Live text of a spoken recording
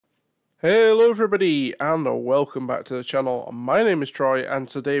Hello everybody and welcome back to the channel. My name is Troy and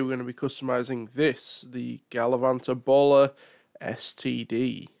today we're going to be customizing this, the Galavanta Baller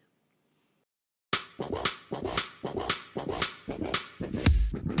STD.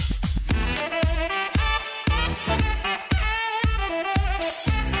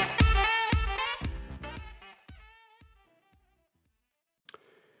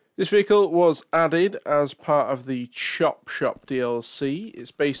 This vehicle was added as part of the Chop Shop DLC. It's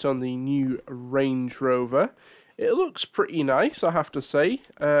based on the new Range Rover. It looks pretty nice, I have to say.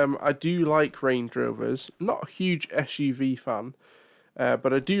 I do like Range Rovers. Not a huge SUV fan,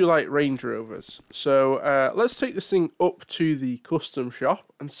 but I do like Range Rovers. So let's take this thing up to the custom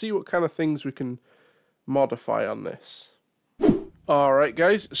shop and see what kind of things we can modify on this. Alright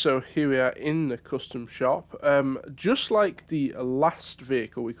guys, so here we are in the custom shop. Just like the last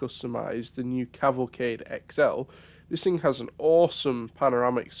vehicle we customized, the new Cavalcade XL, this thing has an awesome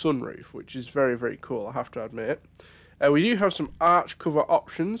panoramic sunroof, which is very, very cool, I have to admit. We do have some arch cover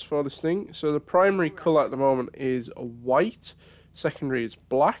options for this thing. So the primary colour at the moment is white, secondary is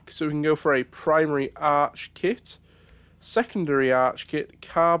black, so we can go for a primary arch kit, secondary arch kit,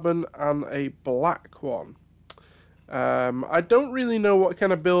 carbon, and a black one. I don't really know what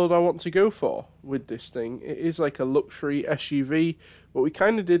kind of build I want to go for with this thing. It is like a luxury SUV, but we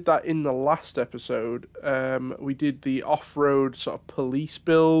kind of did that in the last episode. We did the off-road sort of police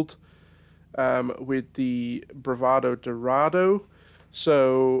build with the Bravado Dorado.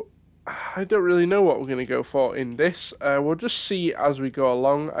 So I don't really know what we're going to go for in this. We'll just see as we go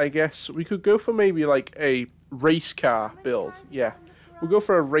along, I guess. We could go for maybe like a race car build. Yeah, we'll go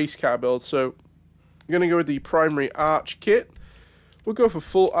for a race car build. So we're going to go with the primary arch kit. We'll go for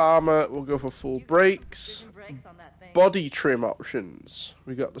full armor. We'll go for full brakes. Body trim options.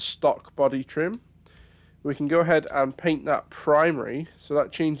 We got the stock body trim. We can go ahead and paint that primary. So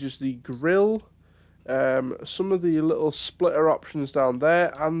that changes the grille, some of the little splitter options down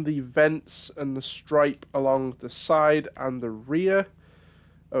there, and the vents and the stripe along the side and the rear.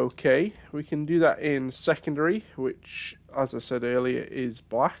 Okay, we can do that in secondary, which, as I said earlier, is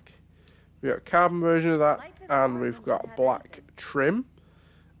black. We've got a carbon version of that, and we've got black trim.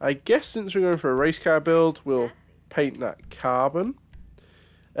 I guess since we're going for a race car build, we'll paint that carbon.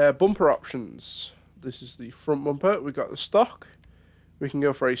 Bumper options. This is the front bumper. We've got the stock. We can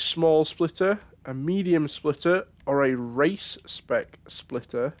go for a small splitter, a medium splitter, or a race spec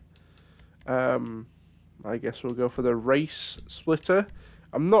splitter. I guess we'll go for the race splitter.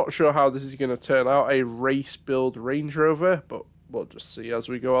 I'm not sure how this is going to turn out, a race build Range Rover, but we'll just see as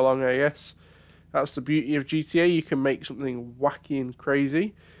we go along, I guess. That's the beauty of GTA, you can make something wacky and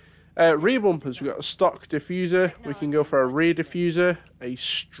crazy. Rear bumpers, we've got a stock diffuser, we can go for a rear diffuser, a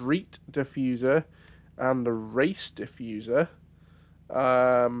street diffuser, and a race diffuser.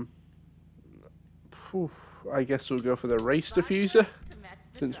 I guess we'll go for the race diffuser.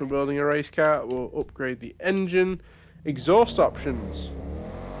 Since we're building a race car, we'll upgrade the engine. Exhaust options.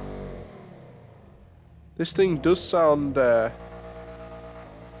 This thing does sound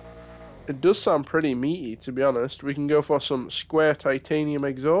it does sound pretty meaty, to be honest. We can go for some square titanium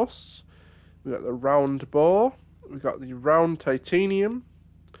exhausts. We've got the round bore. We've got the round titanium.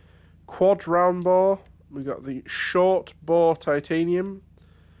 Quad round bore. We've got the short bore titanium.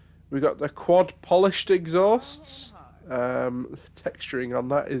 We've got the quad polished exhausts. The texturing on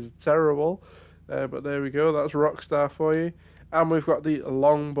that is terrible. But there we go. That's Rockstar for you. And we've got the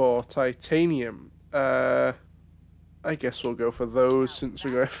long bore titanium. I guess we'll go for those since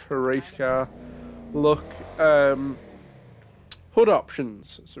we're going for a race car look. Hood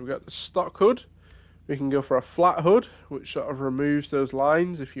options. So we've got the stock hood. We can go for a flat hood, which sort of removes those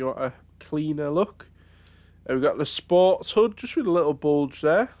lines if you want a cleaner look. We've got the sports hood, just with a little bulge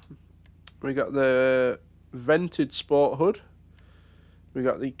there. We got the vented sport hood. We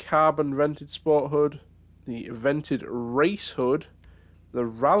got the carbon vented sport hood, the vented race hood, the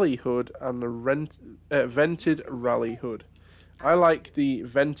rally hood, and the vented rally hood. I like the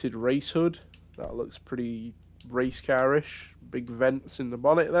vented race hood. That looks pretty race car-ish. Big vents in the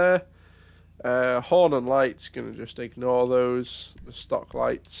bonnet there. Horn and lights, gonna just ignore those. The stock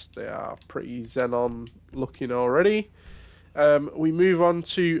lights, they are pretty xenon looking already. We move on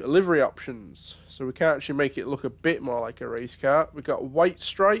to livery options. So we can actually make it look a bit more like a race car. We've got white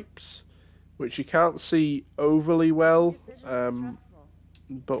stripes, which you can't see overly well.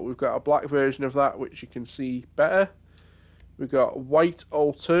 But we've got a black version of that, which you can see better. We've got white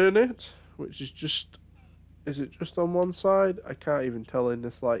alternate, which is just... Is it just on one side? I can't even tell in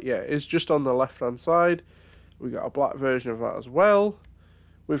this light. Yeah, it's just on the left-hand side. We've got a black version of that as well.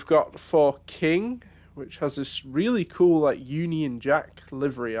 We've got for King, which has this really cool like Union Jack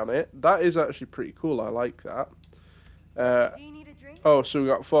livery on it. That is actually pretty cool. I like that. Do you need a drink? Oh, so we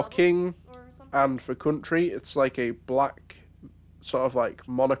got for Bubbles king or something? and for country. It's like a black sort of like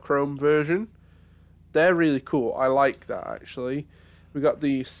monochrome version. They're really cool. I like that actually. We got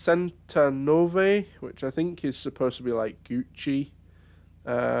the Centanove, which I think is supposed to be like Gucci,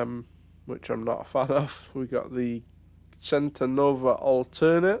 which I'm not a fan of. We got the Centanova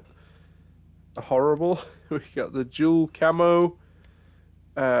Alternate, horrible. We got the Dual Camo,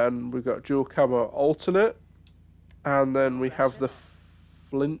 and we got Dual Camo Alternate, and then we have the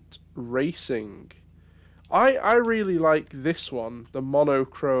Flint Racing. I really like this one, the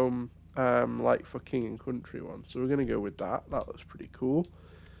monochrome, like for King and Country one. So we're gonna go with that. That looks pretty cool.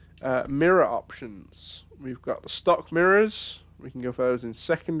 Mirror options. We've got the stock mirrors. We can go for those in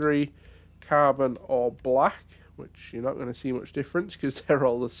secondary, carbon, or black, which you're not going to see much difference because they're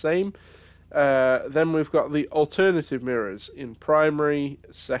all the same. Then we've got the alternative mirrors in primary,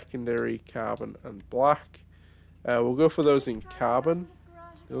 secondary, carbon, and black. We'll go for those in carbon.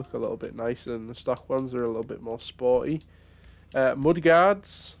 They look a little bit nicer than the stock ones. They're a little bit more sporty. Mud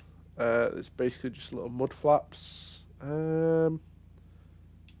guards. It's basically just little mud flaps. I'm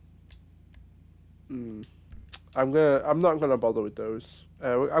not gonna bother with those.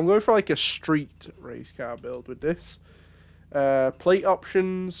 I'm going for like a street race car build with this. Plate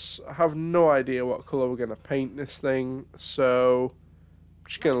options. I have no idea what colour we're gonna paint this thing, so I'm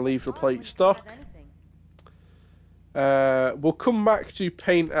just gonna leave the plate stock. We'll come back to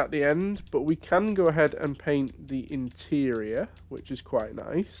paint at the end, but we can go ahead and paint the interior, which is quite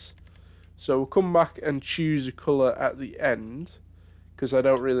nice. So we'll come back and choose a colour at the end, because I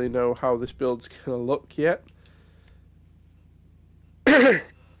don't really know how this build's gonna look yet.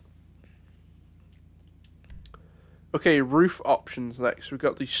 Okay, roof options next. We've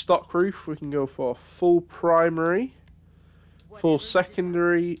got the stock roof. We can go for full primary, full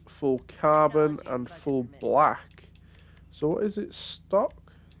secondary, full carbon, and full black. So what is it,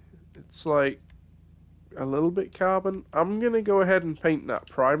 stock? It's like a little bit carbon. I'm going to go ahead and paint that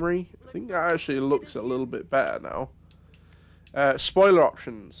primary. I think that actually looks a little bit better now. Spoiler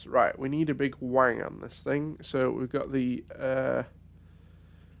options. Right, we need a big wang on this thing. So we've got the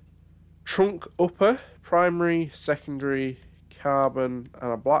trunk upper, primary, secondary, carbon,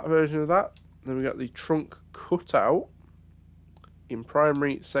 and a black version of that. Then we got the trunk cutout in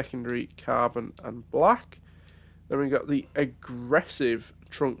primary, secondary, carbon, and black. Then we got the aggressive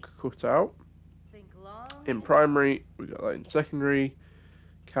trunk cutout in primary. We got that in secondary,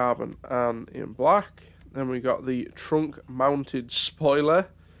 carbon, and in black. Then we got the trunk mounted spoiler.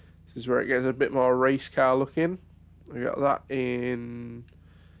 This is where it gets a bit more race car looking. We got that in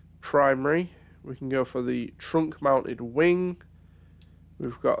primary. We can go for the trunk mounted wing.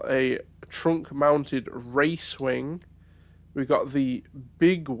 We've got a trunk mounted race wing. We've got the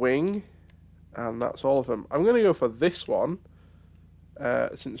big wing, and that's all of them. I'm going to go for this one,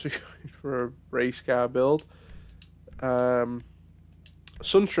 since we're going for a race car build. Sunstrip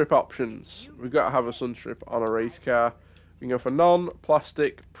options. We've got to have a sunstrip on a race car. We can go for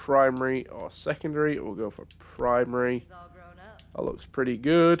non-plastic, primary, or secondary. We'll go for primary. That looks pretty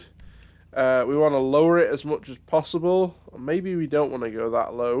good. We want to lower it as much as possible. Or maybe we don't want to go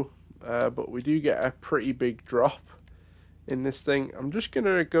that low, but we do get a pretty big drop in this thing. I'm just going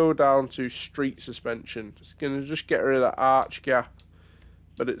to go down to street suspension. Just going to get rid of that arch gap,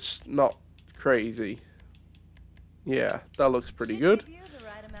 but it's not crazy. Yeah, that looks pretty good.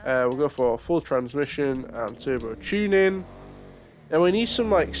 We'll go for full transmission and turbo tuning. And we need some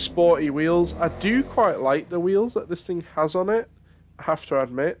like sporty wheels. I do quite like the wheels that this thing has on it, I have to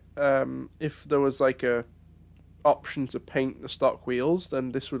admit. If there was like a option to paint the stock wheels,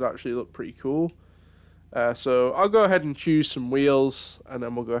 then this would actually look pretty cool. So I'll go ahead and choose some wheels, and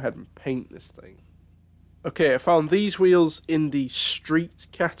then we'll go ahead and paint this thing. Okay, I found these wheels in the street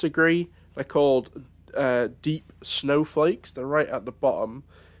category. They're called Deep Snowflakes. They're right at the bottom,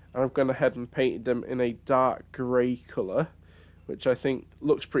 and I've gone ahead and painted them in a dark grey colour, which I think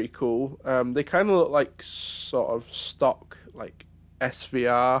looks pretty cool. They kind of look like sort of stock like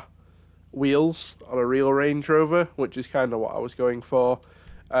SVR wheels on a real Range Rover, which is kind of what I was going for.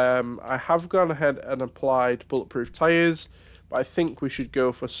 I have gone ahead and applied bulletproof tyres, but I think we should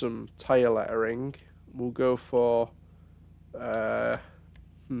go for some tyre lettering. We'll go for I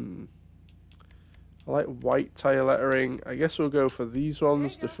like white tyre lettering. I guess we'll go for these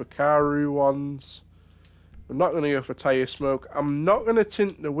ones, the Fukaru ones. I'm not going to go for tyre smoke. I'm not going to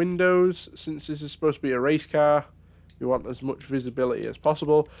tint the windows, since this is supposed to be a race car. We want as much visibility as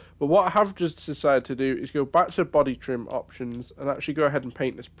possible. But what I have just decided to do is go back to body trim options and actually go ahead and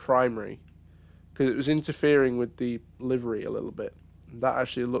paint this primary, because it was interfering with the livery a little bit. That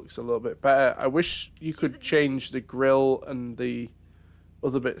actually looks a little bit better. I wish you could change the grille and the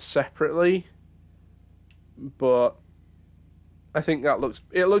other bit separately, but I think that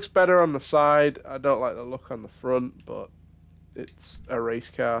looks better on the side. I don't like the look on the front, but it's a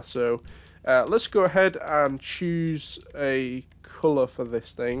race car. So let's go ahead and choose a colour for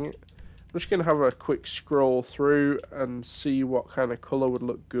this thing. I'm just going to have a quick scroll through and see what kind of colour would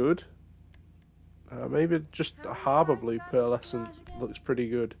look good. Maybe just a harbour blue pearlescent looks pretty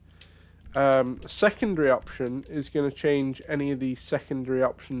good. Secondary option is going to change any of the secondary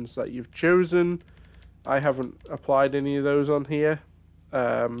options that you've chosen. I haven't applied any of those on here,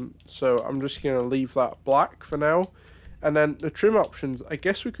 so I'm just going to leave that black for now. And then the trim options, I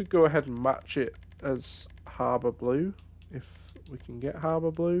guess we could go ahead and match it as harbour blue, if we can get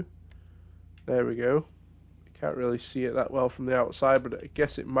harbour blue. There we go. Can't really see it that well from the outside, but I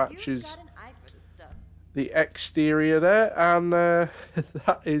guess it matches the exterior there. And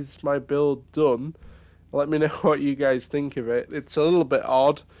that is my build done. Let me know what you guys think of it. It's a little bit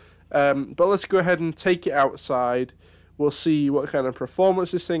odd, but let's go ahead and take it outside. We'll see what kind of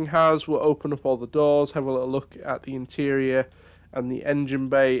performance this thing has. We'll open up all the doors, have a little look at the interior and the engine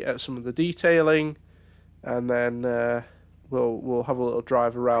bay, at some of the detailing, and then we'll have a little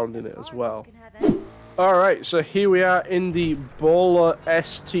drive around in it as well. Alright, so here we are in the Baller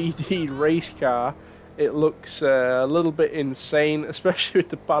STD race car. It looks a little bit insane, especially with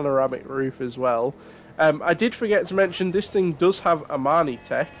the panoramic roof as well. I did forget to mention this thing does have Amani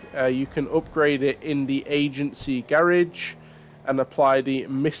tech. You can upgrade it in the agency garage and apply the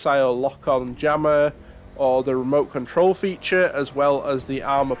missile lock-on jammer or the remote control feature, as well as the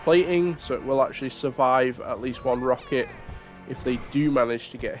armor plating, so it will actually survive at least one rocket if they do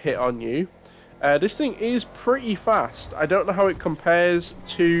manage to get hit on you. This thing is pretty fast. I don't know how it compares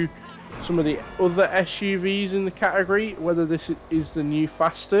to some of the other SUVs in the category, whether this is the new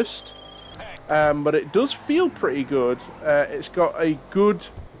fastest. But it does feel pretty good. It's got a good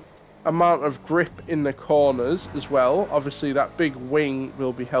amount of grip in the corners as well. Obviously that big wing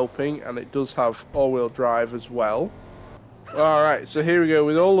will be helping, and it does have all-wheel drive as well. Alright, so here we go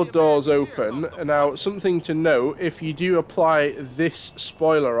with all the doors open. And now, something to note, if you do apply this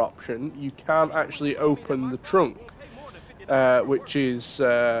spoiler option, you can actually open the trunk, which is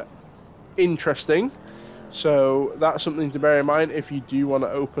interesting. So that's something to bear in mind if you do want to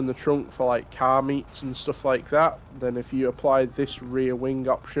open the trunk for like car meets and stuff like that. Then if you apply this rear wing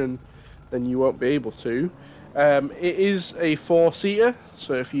option, then you won't be able to. It is a 4-seater,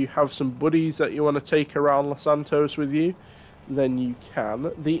 so if you have some buddies that you want to take around Los Santos with you, then you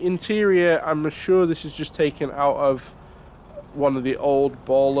can. The interior, I'm sure this is just taken out of one of the old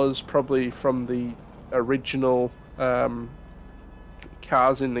Ballers, probably from the original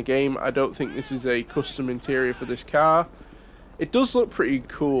cars in the game. I don't think this is a custom interior for this car. It does look pretty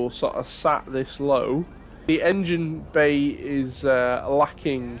cool, sort of sat this low. The engine bay is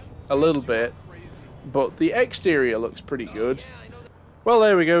lacking a little bit, but the exterior looks pretty good. Well,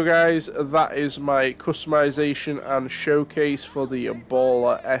 there we go, guys. That is my customization and showcase for the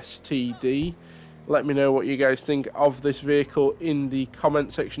Baller STD. Let me know what you guys think of this vehicle in the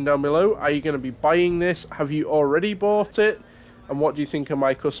comment section down below. Are you going to be buying this? Have you already bought it? And what do you think of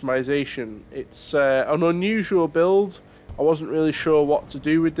my customization? It's an unusual build. I wasn't really sure what to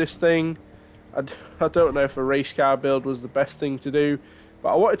do with this thing. I don't know if a race car build was the best thing to do, but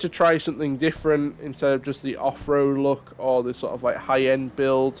I wanted to try something different instead of just the off-road look or the sort of like high-end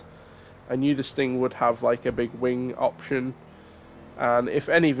build. I knew this thing would have like a big wing option, and if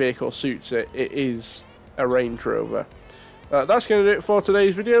any vehicle suits it, it is a Range Rover. That's going to do it for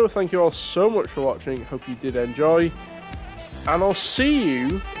today's video. Thank you all so much for watching. Hope you did enjoy, and I'll see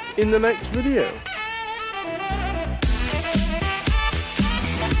you in the next video.